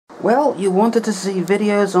Well, you wanted to see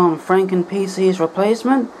videos on FrankenPC's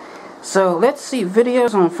replacement, so let's see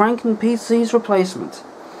videos on FrankenPC's replacement.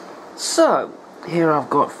 So, here I've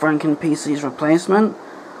got FrankenPC's replacement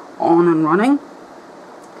on and running,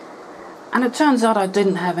 and it turns out I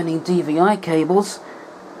didn't have any DVI cables.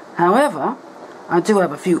 However, I do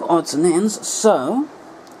have a few odds and ends, so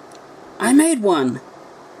I made one.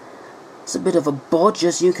 It's a bit of a bodge,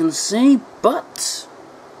 as you can see, but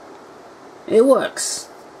it works.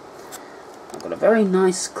 I've got a very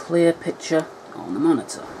nice clear picture on the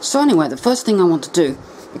monitor. So anyway, the first thing I want to do,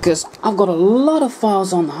 because I've got a lot of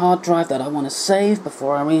files on the hard drive that I want to save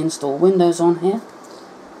before I reinstall Windows on here.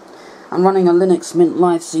 I'm running a Linux Mint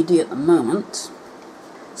Live CD at the moment.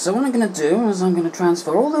 So what I'm going to do is I'm going to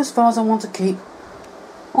transfer all those files I want to keep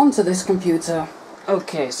onto this computer.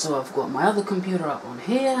 Okay, so I've got my other computer up on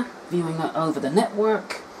here, viewing it over the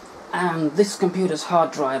network, and this computer's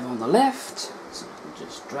hard drive on the left. So I'll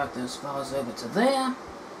just drag those files over to there.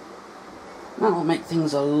 That'll make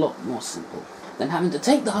things a lot more simple than having to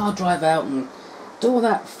take the hard drive out and do all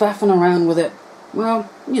that faffing around with it. Well,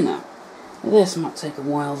 you know, this might take a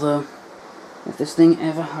while though, if this thing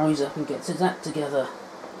ever hurries up and gets its act together.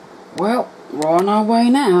 Well, we're on our way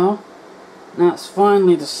now. Now it's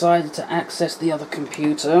finally decided to access the other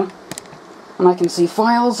computer, and I can see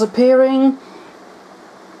files appearing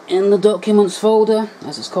in the documents folder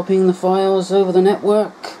as it's copying the files over the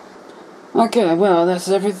network. Okay, well that's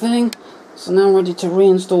everything. So now I'm ready to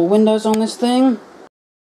reinstall Windows on this thing.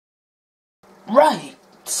 Right!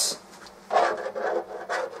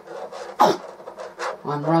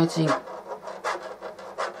 I'm writing.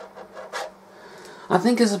 I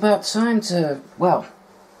think it's about time to, well,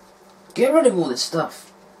 get rid of all this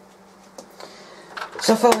stuff.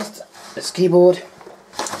 So first, this keyboard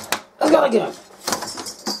has gotta go.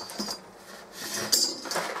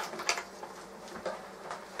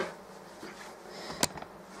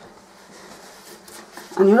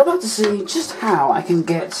 And you're about to see just how I can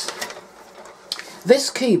get this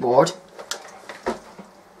keyboard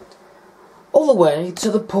all the way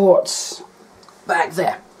to the ports back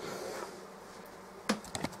there.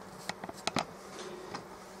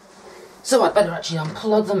 So I'd better actually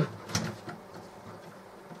unplug them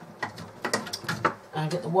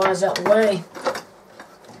and get the wires out of the way.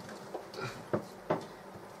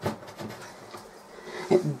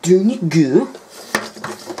 Doing it good.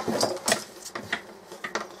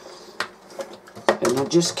 And it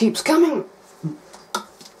just keeps coming.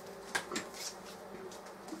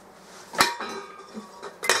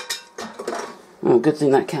 Oh, good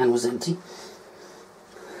thing that can was empty.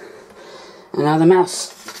 And now the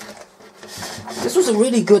mouse. This was a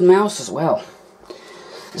really good mouse as well.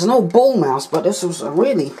 It's an old ball mouse, but this was a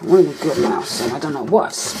really, really good mouse. And I don't know what I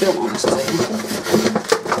spilled on this table.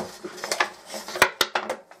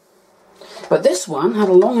 But this one had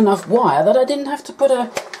a long enough wire that I didn't have to put an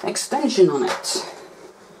extension on it.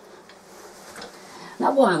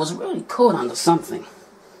 That wire was really caught under something.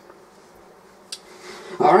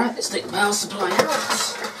 Alright, let's take the power supply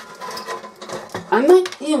out. I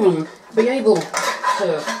might even be able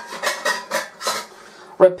to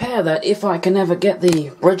repair that if I can ever get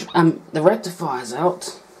the rectifiers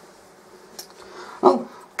out. Oh,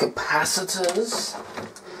 capacitors.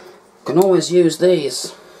 Can always use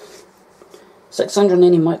these.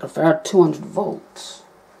 680 microfarad, 200 volts.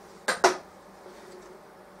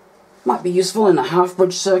 Might be useful in a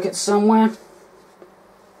half-bridge circuit somewhere.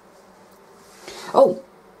 Oh,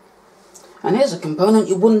 and here's a component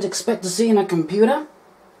you wouldn't expect to see in a computer.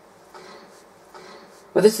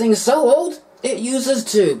 But this thing is so old, it uses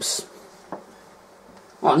tubes.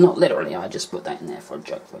 Well, not literally, I just put that in there for a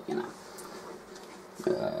joke, but you know.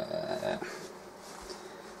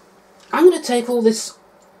 I'm going to take all this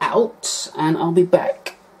out, and I'll be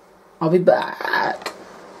back. I'll be back.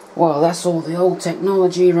 Well, that's all the old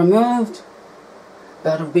technology removed.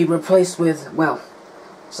 That'll be replaced with, well,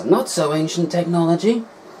 some not so ancient technology.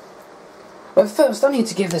 But first, I need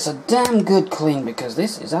to give this a damn good clean, because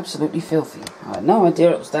this is absolutely filthy. I had no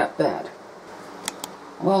idea it was that bad.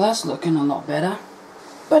 Well, that's looking a lot better.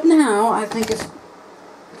 But now, I think it'd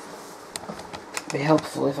be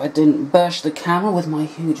helpful if I didn't bash the camera with my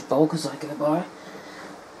huge bulk as I go by.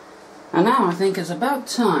 And now I think it's about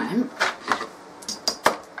time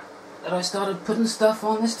that I started putting stuff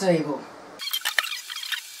on this table.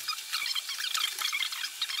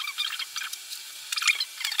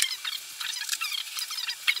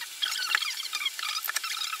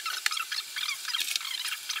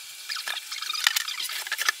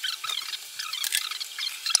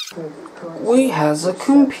 We has a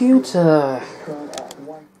computer.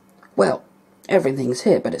 Well, everything's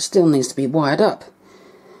here, but it still needs to be wired up.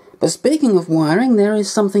 But speaking of wiring, there is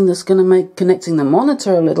something that's going to make connecting the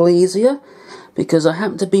monitor a little easier, because I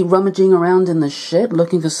happen to be rummaging around in the shed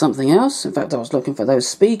looking for something else. In fact, I was looking for those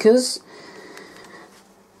speakers.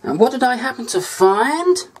 And what did I happen to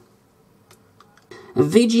find? A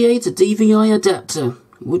VGA to DVI adapter.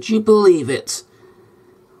 Would you believe it?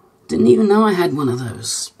 Didn't even know I had one of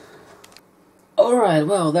those. Alright,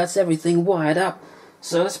 well, that's everything wired up.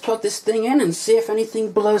 So let's plug this thing in and see if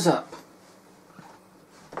anything blows up.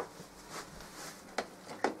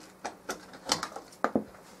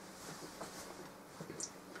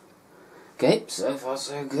 Okay, so far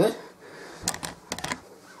so good.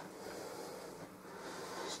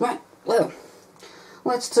 Right, well,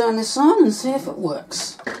 let's turn this on and see if it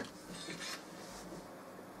works.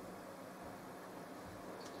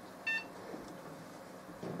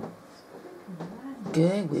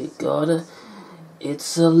 Okay, we got it.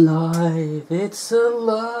 It's alive. It's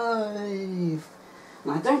alive.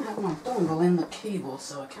 And I don't have my dongle in the keyboard,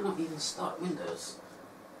 so I cannot even start Windows.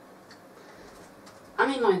 I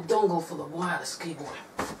mean my dongle for the wireless keyboard.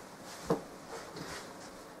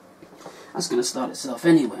 That's going to start itself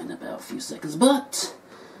anyway in about a few seconds, but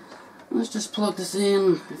let's just plug this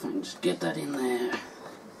in, if I can just get that in there.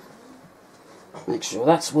 Make sure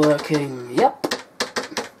that's working. Yep.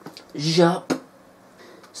 Yup.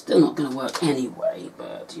 Still not going to work anyway,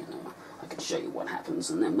 but, you know, I can show you what happens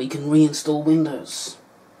and then we can reinstall Windows.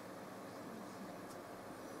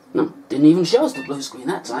 No, didn't even show us the blue screen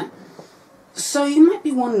that time. So you might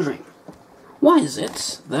be wondering, why is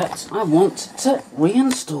it that I want to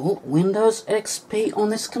reinstall Windows XP on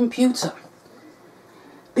this computer?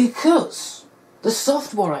 Because the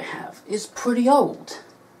software I have is pretty old,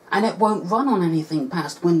 and it won't run on anything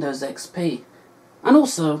past Windows XP. And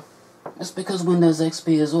also, it's because Windows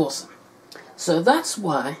XP is awesome. So that's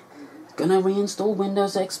why I'm going to reinstall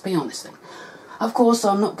Windows XP on this thing. Of course,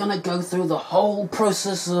 I'm not going to go through the whole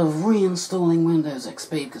process of reinstalling Windows XP,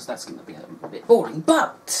 because that's going to be a bit boring,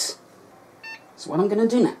 but that's what I'm going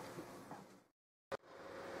to do now.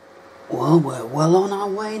 Well, we're well on our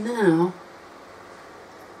way now.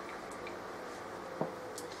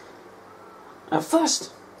 At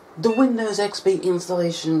first, the Windows XP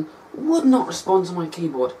installation would not respond to my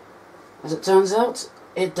keyboard. As it turns out,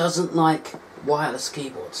 it doesn't like wireless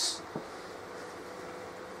keyboards.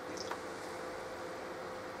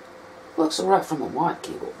 Works alright from a wired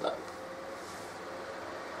keyboard though.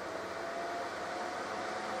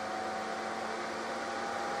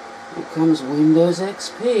 Here comes Windows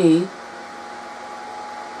XP.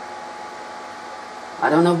 I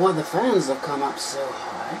don't know why the fans have come up so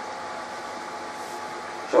high.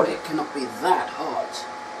 Surely it cannot be that hot.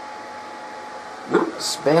 No,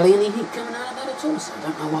 there's barely any heat coming out of that at all, so I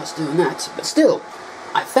don't know what's doing that. But still,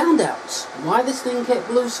 I found out why this thing kept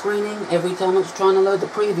blue screening every time it was trying to load the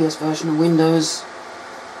previous version of Windows.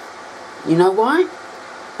 You know why?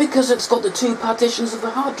 Because it's got the two partitions of the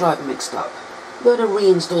hard drive mixed up. But a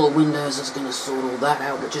reinstall of Windows is going to sort all that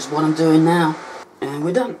out, which is what I'm doing now. And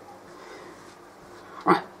we're done.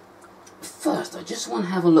 Right. First, I just want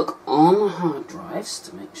to have a look on the hard drives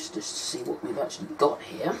to make just to see what we've actually got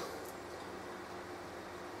here.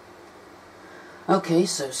 Okay,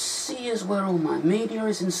 so C is where all my media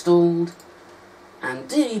is installed, and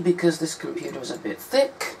D, because this computer is a bit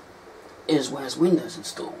thick, is where's Windows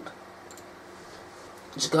installed.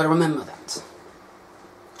 Just got to remember that.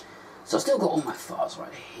 So I've still got all my files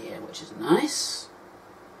right here, which is nice.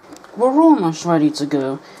 We're almost ready to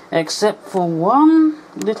go, except for one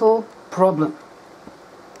little problem.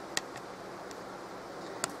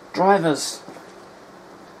 Drivers.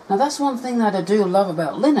 Now that's one thing that I do love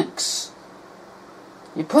about Linux.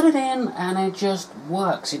 You put it in and it just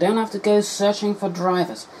works. You don't have to go searching for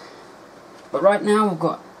drivers. But right now we've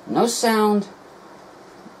got no sound,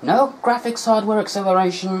 no graphics hardware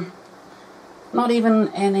acceleration, not even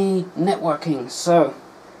any networking. So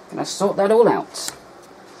I'm going to sort that all out.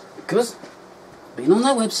 Because I've been on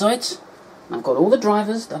their website and I've got all the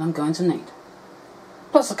drivers that I'm going to need.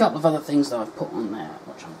 Plus a couple of other things that I've put on there,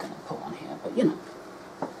 which I'm going to put on here, but you know.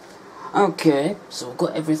 Okay, so I've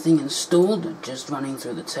got everything installed and just running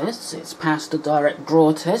through the tests. It's passed the direct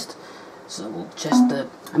draw test. So we'll test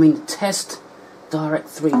direct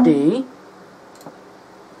 3D.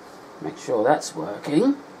 Make sure that's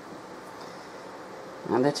working.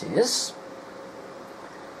 And it is.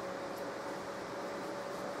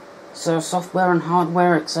 So software and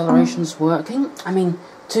hardware acceleration's working.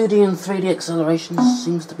 2D and 3D acceleration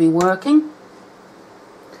seems to be working.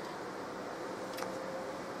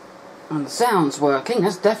 And the sound's working,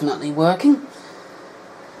 that's definitely working.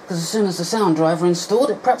 Because as soon as the sound driver installed,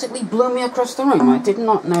 it practically blew me across the room. I did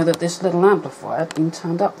not know that this little amplifier had been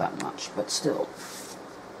turned up that much, but still.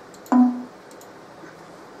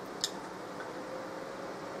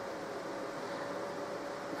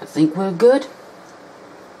 I think we're good.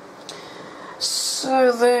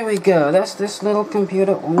 So there we go. That's this little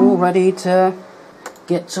computer all ready to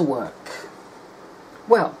get to work.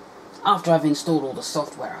 Well, after I've installed all the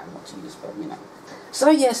software I want to use, but you know. So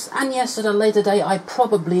yes, and yes, at a later date I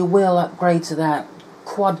probably will upgrade to that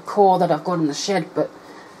quad core that I've got in the shed, but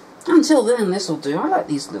until then this will do. I like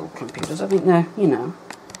these little computers. I think they're, you know.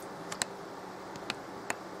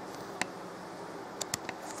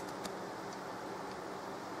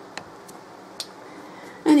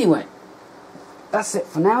 Anyway, that's it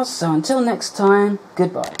for now, so until next time,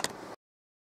 goodbye.